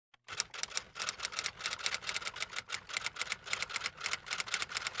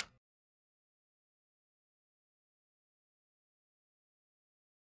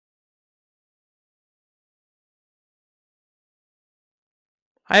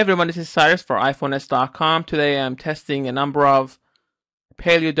Hi everyone, this is Cyrus for iPhoneS.com. Today I'm testing a number of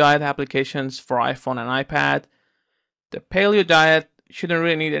Paleo Diet applications for iPhone and iPad. The Paleo Diet shouldn't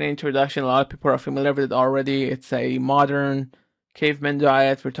really need any introduction. A lot of people are familiar with it already. It's a modern caveman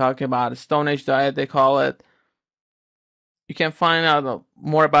diet. We're talking about a Stone Age diet, they call it. You can find out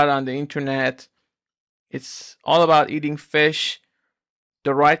more about it on the internet. It's all about eating fish,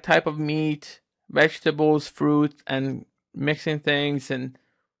 the right type of meat, vegetables, fruit, and mixing things, and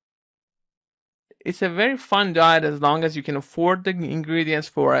it's a very fun diet as long as you can afford the ingredients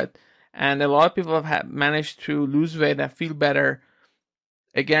for it. And a lot of people have managed to lose weight and feel better.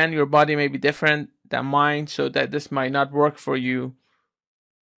 Again, your body may be different than mine, so that this might not work for you.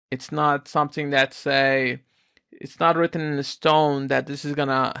 It's not something that's it's not written in stone that this is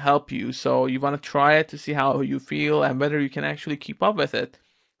gonna help you. So you want to try it to see how you feel and whether you can actually keep up with it.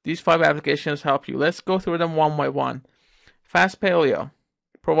 These 5 applications help you. Let's go through them one by one. Fast Paleo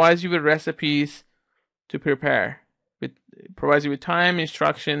provides you with recipes to prepare. It provides you with time,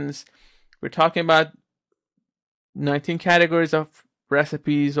 instructions. We're talking about 19 categories of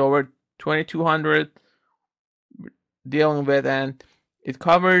recipes, over 2,200 dealing with, and it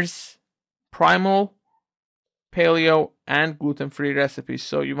covers Primal, Paleo, and gluten-free recipes.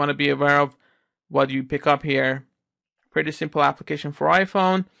 So you want to be aware of what you pick up here. Pretty simple application for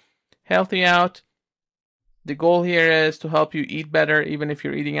iPhone. Healthy Out. The goal here is to help you eat better even if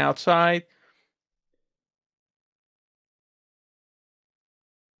you're eating outside.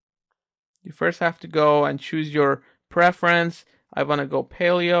 You first have to go and choose your preference. I want to go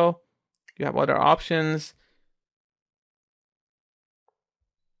paleo. You have other options.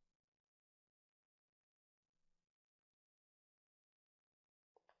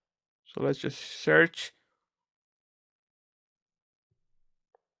 So let's just search.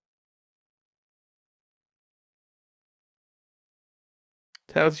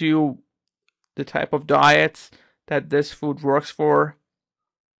 Tells you the type of diets that this food works for.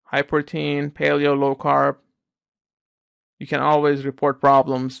 High protein, paleo, low carb. You can always report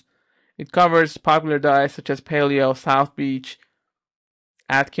problems. It covers popular diets such as paleo, South Beach,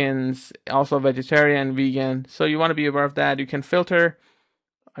 Atkins, also vegetarian, vegan. So you want to be aware of that. You can filter.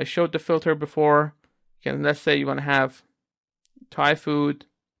 I showed the filter before. You can, let's say you want to have Thai food,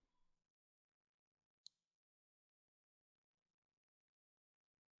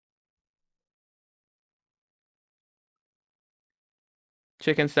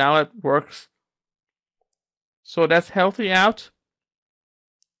 chicken salad works. So that's Healthy Out,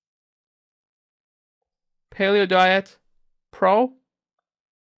 Paleo Diet Pro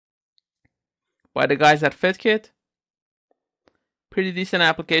by the guys at FitKit. Pretty decent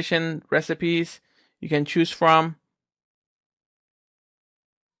application, recipes you can choose from.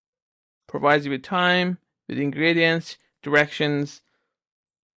 Provides you with time, with ingredients, directions.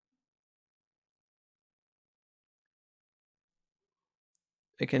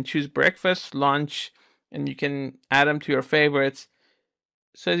 You can choose breakfast, lunch, and you can add them to your favorites.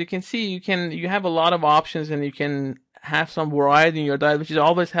 So as you can see, you have a lot of options and you can have some variety in your diet, which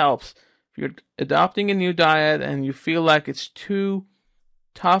always helps. If you're adopting a new diet and you feel like it's too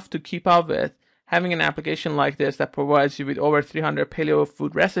tough to keep up with, having an application like this that provides you with over 300 paleo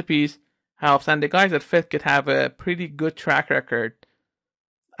food recipes helps. And the guys at FitKit have a pretty good track record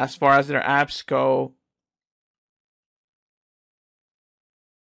as far as their apps go.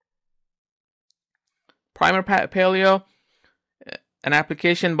 Primal Paleo, an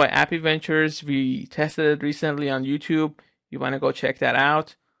application by Appy Ventures. We tested it recently on YouTube. You want to go check that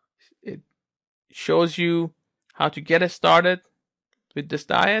out. It shows you how to get it started with this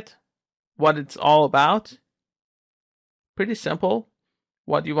diet, what it's all about. Pretty simple.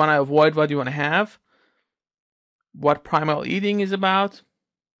 What you want to avoid, what you want to have, what primal eating is about,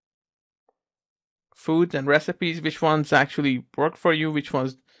 foods and recipes, which ones actually work for you, which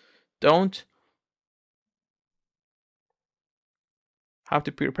ones don't, how to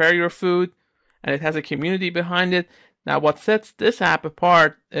prepare your food, and it has a community behind it. Now, what sets this app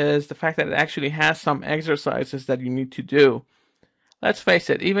apart is the fact that it actually has some exercises that you need to do. Let's face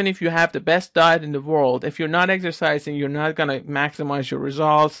it, even if you have the best diet in the world, if you're not exercising, you're not going to maximize your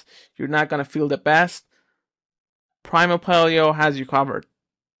results, you're not going to feel the best. Primal Paleo has you covered.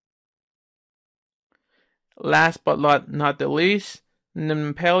 Last but not the least,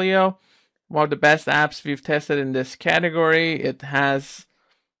 NomNom Paleo, one of the best apps we've tested in this category. It has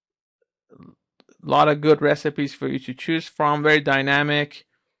a lot of good recipes for you to choose from, very dynamic.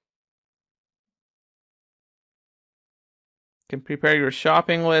 You can prepare your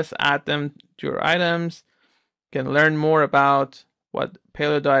shopping list, add them to your items. You can learn more about what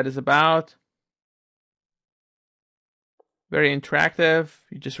Paleo Diet is about. Very interactive.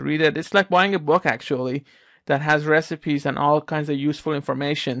 You just read it. It's like buying a book actually that has recipes and all kinds of useful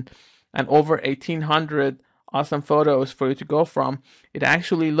information and over 1,800 awesome photos for you to go from. It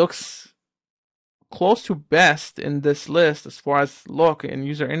actually looks close to best in this list as far as look and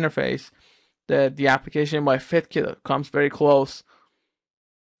user interface. The application by FitKit comes very close.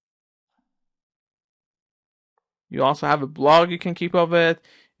 You also have a blog you can keep of it.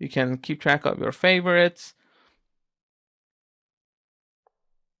 You can keep track of your favorites.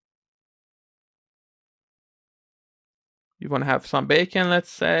 You want to have some bacon, let's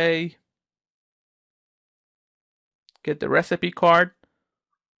say. Get the recipe card.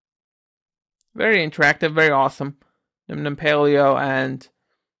 Very interactive, very awesome. NomNom Paleo, and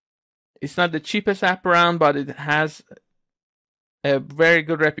it's not the cheapest app around, but it has a very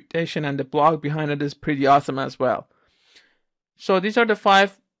good reputation, and the blog behind it is pretty awesome as well. So these are the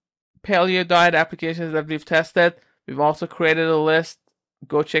 5 paleo diet applications that we've tested. We've also created a list.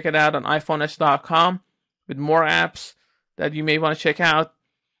 Go check it out on iPhones.com with more apps that you may want to check out.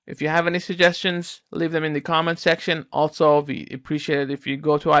 If you have any suggestions, leave them in the comment section. Also, we appreciate it if you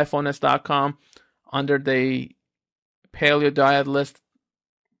go to iPhones.com under the paleo diet list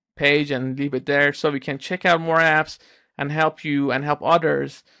page and leave it there so we can check out more apps and help you and help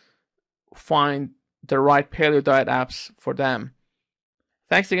others find the right paleo diet apps for them.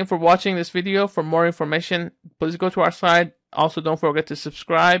 Thanks again for watching this video. For more information, please go to our site. Also, don't forget to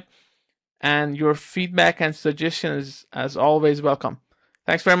subscribe, and your feedback and suggestions, as always, welcome.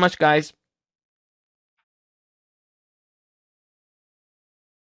 Thanks very much, guys.